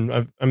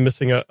run. I'm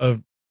missing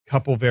a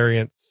couple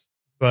variants,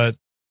 but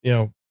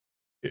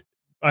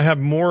I have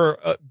more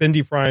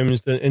Bendy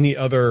Primes than any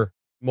other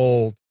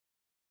mold,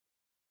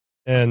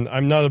 and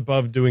I'm not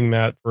above doing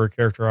that for a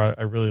character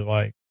I really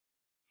like.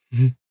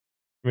 I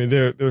mean,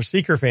 they're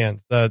Seeker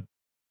fans. That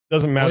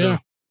doesn't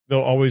matter they'll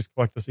always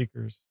collect the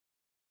Seekers.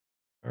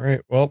 All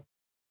right. Well,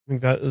 I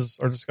think that is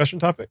our discussion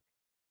topic.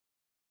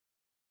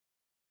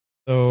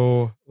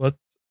 So let's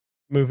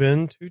move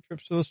into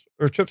trips to the store.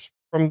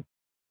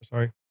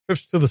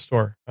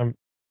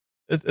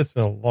 It's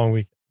been a long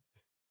weekend.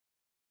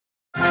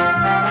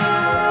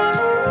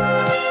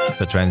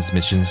 The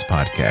Transmissions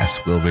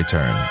Podcast will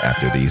return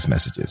after these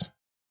messages.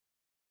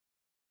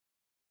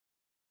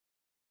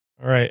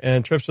 All right.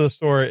 And Trips to the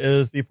Store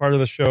is the part of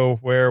the show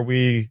where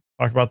we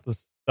talk about the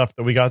stuff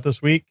that we got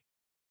this week,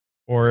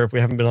 or if we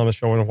haven't been on the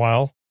show in a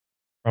while,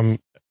 from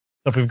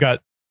stuff we've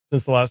got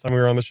since the last time we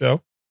were on the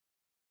show.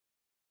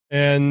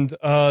 And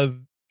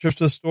Trips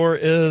to the Store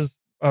is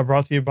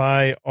brought to you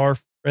by our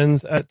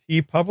friends at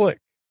TeePublic,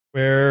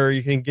 where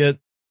you can get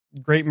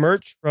great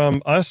merch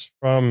from us,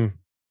 from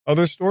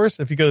other stores.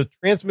 If you go to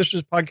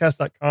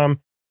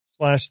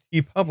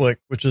transmissionspodcast.com/TeePublic,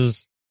 which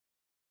is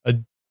a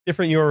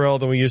different URL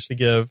than we used to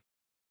give,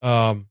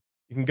 you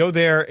can go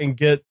there and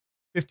get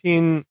you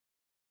can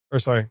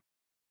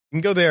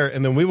go there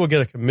and then we will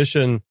get a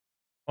commission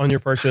on your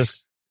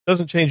purchase.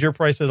 Doesn't change your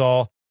price at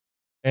all.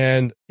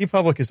 And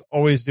TeePublic is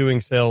always doing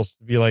sales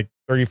to be like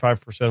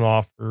 35%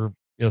 off or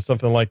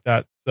something like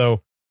that.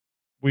 So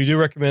we do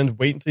recommend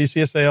wait until you see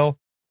a sale.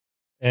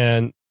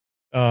 And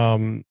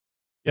I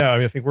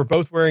think we're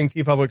both wearing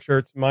TeePublic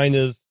shirts. Mine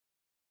is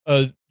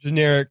a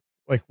generic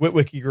like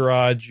Witwicky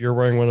Garage. You're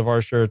wearing one of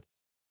our shirts.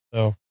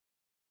 So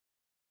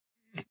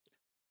it's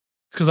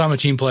because I'm a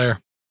team player.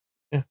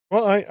 Yeah.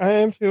 Well, I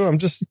am too.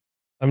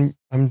 I'm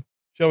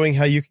showing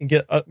how you can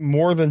get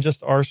more than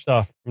just our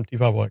stuff from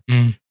TeePublic.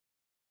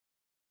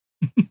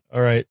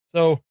 All right.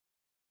 So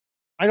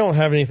I don't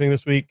have anything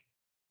this week.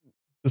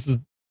 This has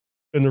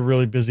been a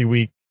really busy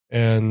week,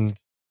 and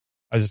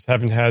I just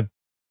haven't had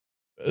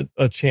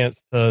a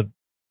chance to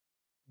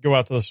go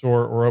out to the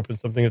store or open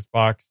something that's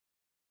boxed.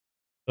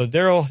 So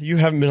Daryl, you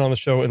haven't been on the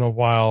show in a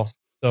while,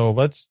 so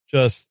let's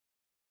just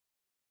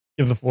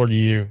give the floor to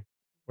you.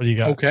 What do you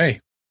got? Okay.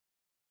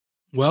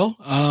 Well,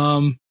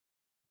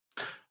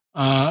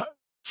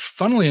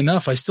 funnily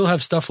enough, I still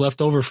have stuff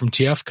left over from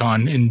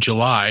TFCon in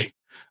July,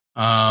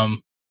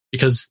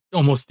 because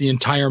almost the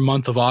entire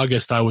month of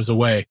August I was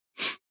away.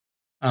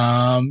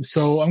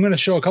 So I'm going to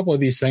show a couple of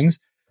these things.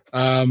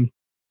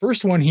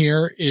 First one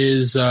here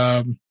is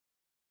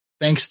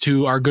thanks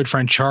to our good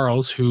friend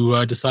Charles,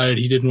 who decided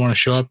he didn't want to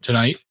show up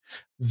tonight.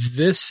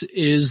 This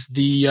is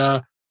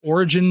the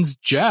Origins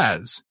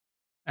Jazz.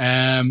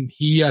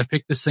 He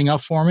picked this thing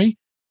up for me,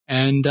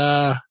 and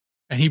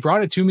he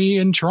brought it to me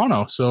in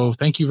Toronto. So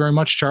thank you very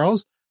much,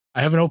 Charles.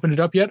 I haven't opened it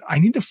up yet. I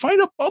need to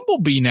find a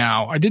Bumblebee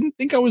now. I didn't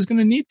think I was going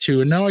to need to,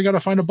 and now I got to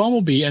find a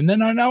Bumblebee. And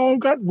then I've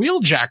got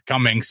Wheeljack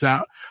coming, so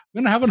I'm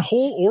going to have a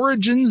whole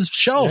Origins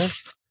shelf.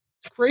 Yeah.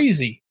 It's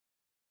crazy.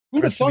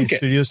 Who'd have thunk it?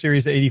 Studio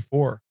Series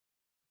 84.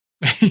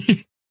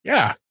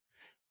 Yeah.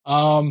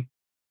 And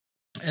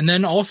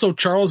then also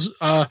Charles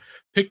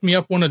picked me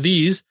up one of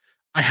these.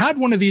 I had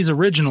one of these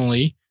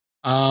originally.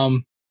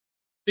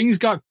 Things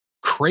got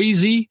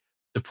crazy.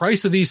 The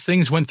price of these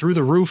things went through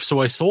the roof,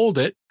 so I sold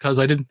it because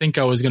I didn't think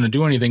I was going to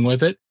do anything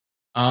with it.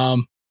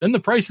 Then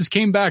the prices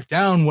came back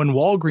down when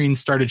Walgreens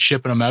started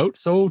shipping them out,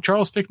 so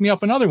Charles picked me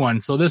up another one.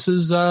 So this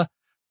is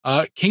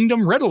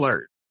Kingdom Red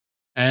Alert.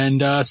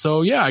 And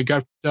so, yeah, I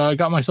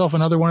got myself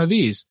another one of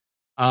these.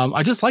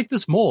 I just like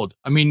this mold.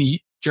 I mean,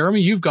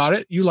 Jeremy, you've got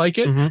it. You like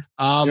it.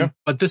 Mm-hmm. Yeah.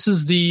 But this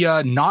is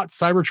the not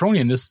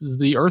Cybertronian. This is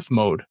the Earth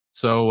mode.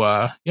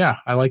 So, yeah,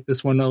 I like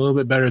this one a little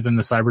bit better than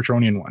the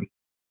Cybertronian one.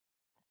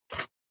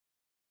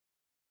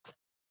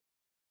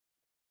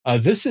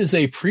 This is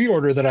a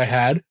pre-order that I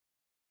had,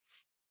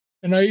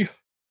 and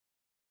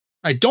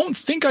I don't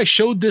think I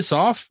showed this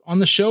off on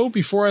the show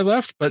before I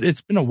left, but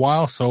it's been a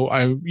while, so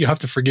you have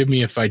to forgive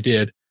me if I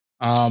did.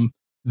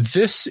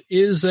 This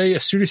is a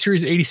Studio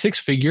Series 86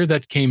 figure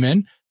that came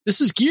in. This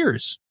is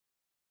Gears.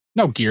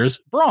 No, Gears.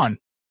 Brawn.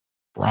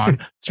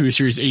 Studio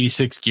Series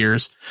 86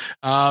 Gears.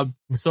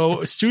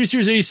 So Studio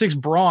Series 86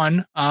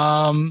 Brawn,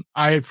 I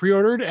had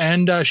pre-ordered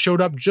and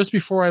showed up just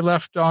before I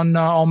left on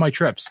all my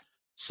trips.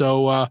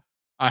 So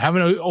I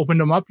haven't opened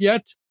them up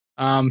yet.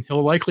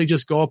 He'll likely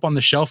just go up on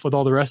the shelf with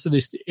all the rest of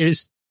these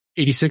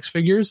 86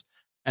 figures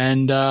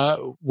and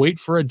wait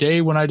for a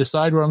day when I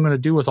decide what I'm going to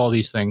do with all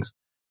these things.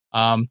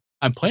 I'm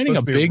planning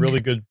a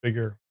really good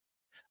figure.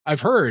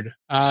 I've heard.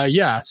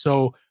 Yeah.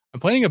 So I'm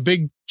planning a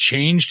big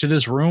change to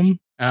this room.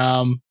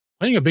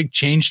 Planning a big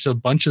change to a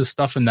bunch of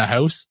stuff in the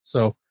house.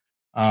 So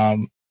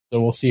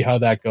we'll see how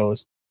that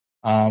goes.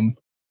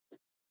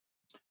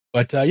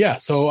 But yeah,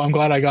 so I'm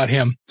glad I got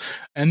him.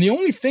 And the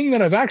only thing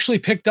that I've actually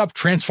picked up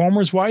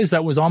Transformers wise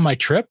that was on my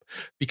trip,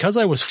 because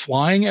I was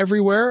flying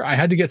everywhere, I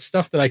had to get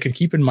stuff that I could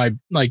keep in my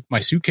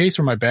suitcase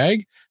or my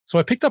bag. So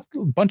I picked up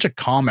a bunch of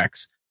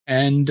comics,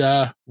 and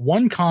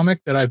one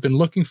comic that I've been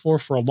looking for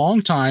a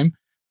long time,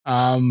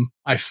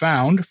 I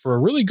found for a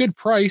really good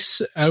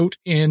price out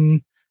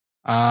in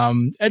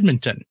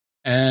Edmonton.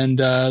 And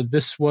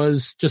this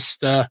was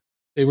just,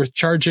 they were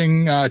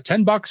charging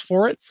 $10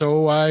 for it.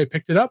 So I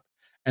picked it up.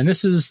 And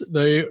this is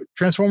the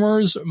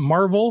Transformers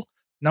Marvel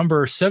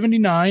number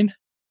 79,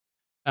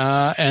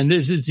 And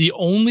this is the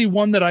only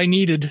one that I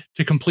needed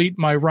to complete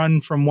my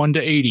run from 1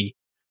 to 80.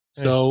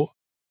 Nice. So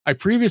I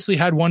previously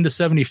had 1 to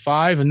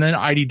 75, and then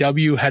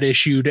IDW had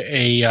issued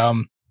a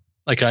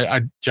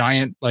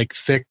giant, like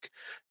thick,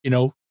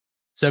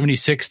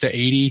 76 to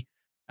 80,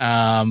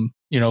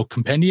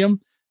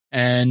 compendium.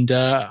 And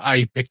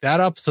I picked that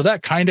up. So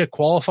that kind of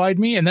qualified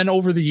me. And then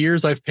over the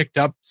years, I've picked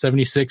up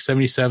 76,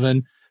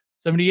 77,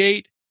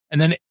 78,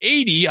 and then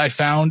 80 I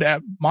found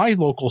at my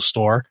local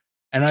store.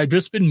 And I've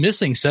just been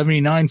missing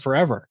 79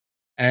 forever.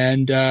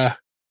 And I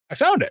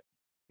found it.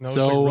 No,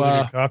 so it's a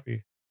really good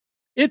copy.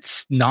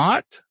 It's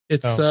not.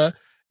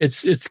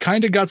 It's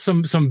kind of got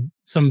some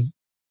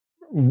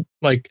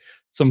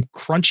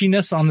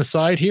crunchiness on the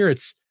side here.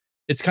 It's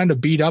kind of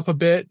beat up a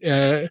bit.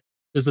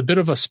 There's a bit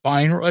of a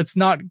spine. It's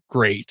not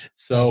great.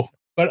 So,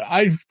 but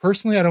I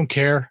don't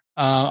care.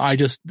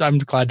 I'm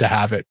glad to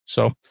have it.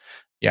 So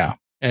yeah,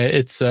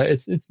 it's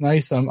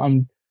nice.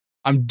 I'm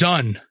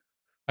done.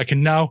 I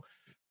can now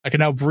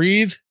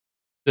breathe.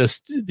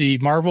 The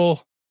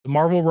Marvel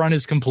run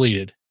is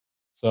completed.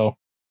 So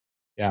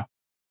yeah,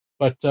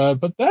 but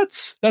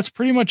that's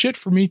pretty much it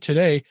for me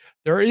today.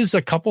 There is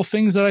a couple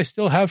things that I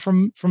still have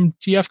from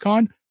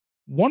TFCon.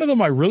 One of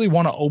them I really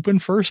want to open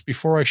first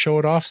before I show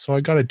it off, so I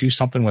got to do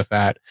something with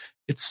that.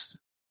 It's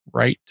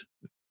right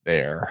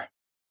there.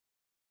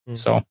 Mm-hmm.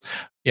 So,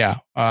 yeah,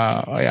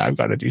 I've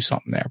got to do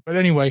something there. But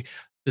anyway,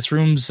 this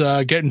room's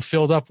getting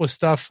filled up with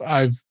stuff.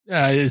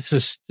 It's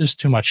just there's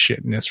too much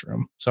shit in this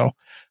room. So,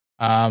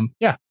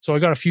 yeah, so I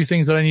got a few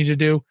things that I need to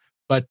do,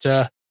 but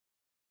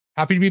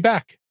happy to be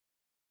back.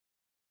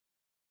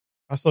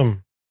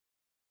 Awesome.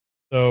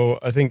 So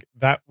I think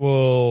that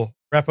will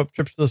wrap up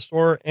trips to the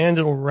store, and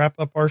it'll wrap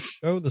up our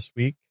show this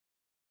week.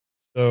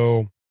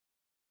 So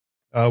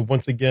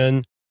once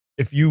again,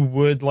 if you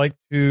would like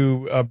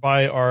to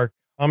buy our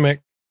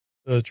comic,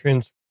 the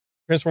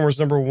Transformers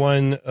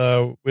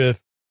 #1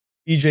 with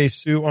EJ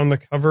Sue on the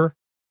cover,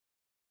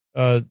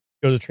 go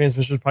to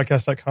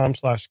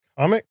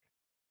transmissionspodcast.com/comic.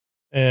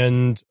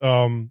 And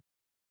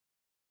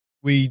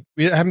we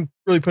haven't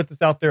really put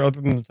this out there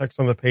other than the text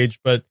on the page,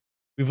 but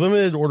we've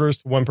limited orders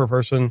to 1 per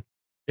person.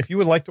 If you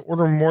would like to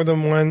order more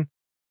than 1,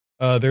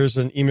 there's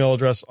an email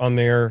address on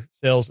there,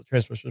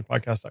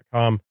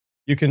 sales@transmissionspodcast.com.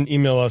 You can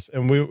email us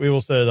and we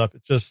will set it up.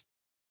 It just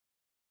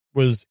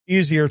was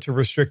easier to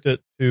restrict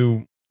it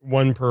to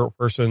 1 per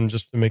person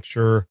just to make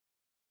sure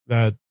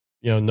that,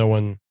 no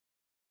one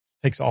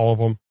takes all of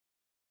them.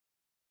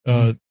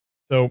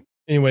 So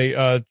anyway,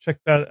 check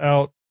that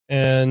out.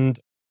 And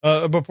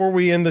before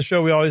we end the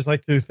show, we always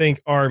like to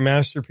thank our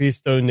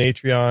Masterpiece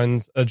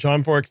Donatrions,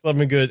 John Forex,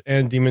 Lovegood,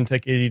 and Demon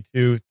Tech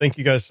 82. Thank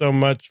you guys so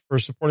much for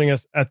supporting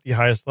us at the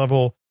highest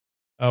level.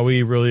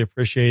 We really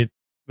appreciate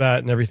that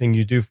and everything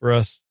you do for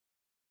us.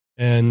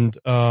 And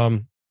I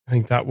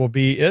think that will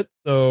be it.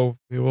 So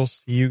we will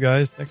see you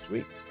guys next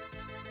week.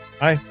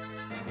 Bye.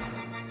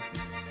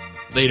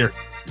 Later.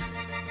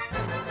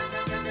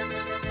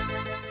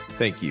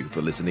 Thank you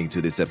for listening to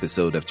this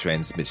episode of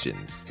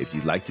Transmissions. If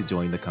you'd like to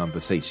join the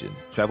conversation,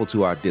 travel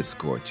to our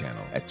Discord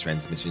channel at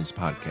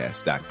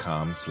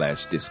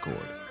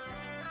transmissionspodcast.com/Discord.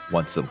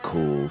 Want some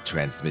cool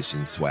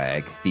Transmission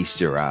swag? Feast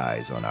your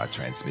eyes on our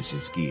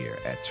Transmissions gear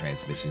at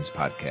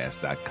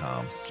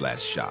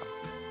transmissionspodcast.com/shop.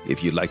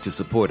 If you'd like to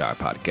support our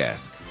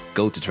podcast,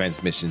 go to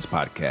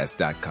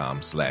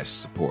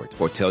transmissionspodcast.com/support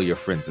or tell your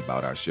friends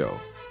about our show.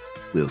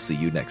 We'll see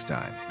you next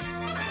time.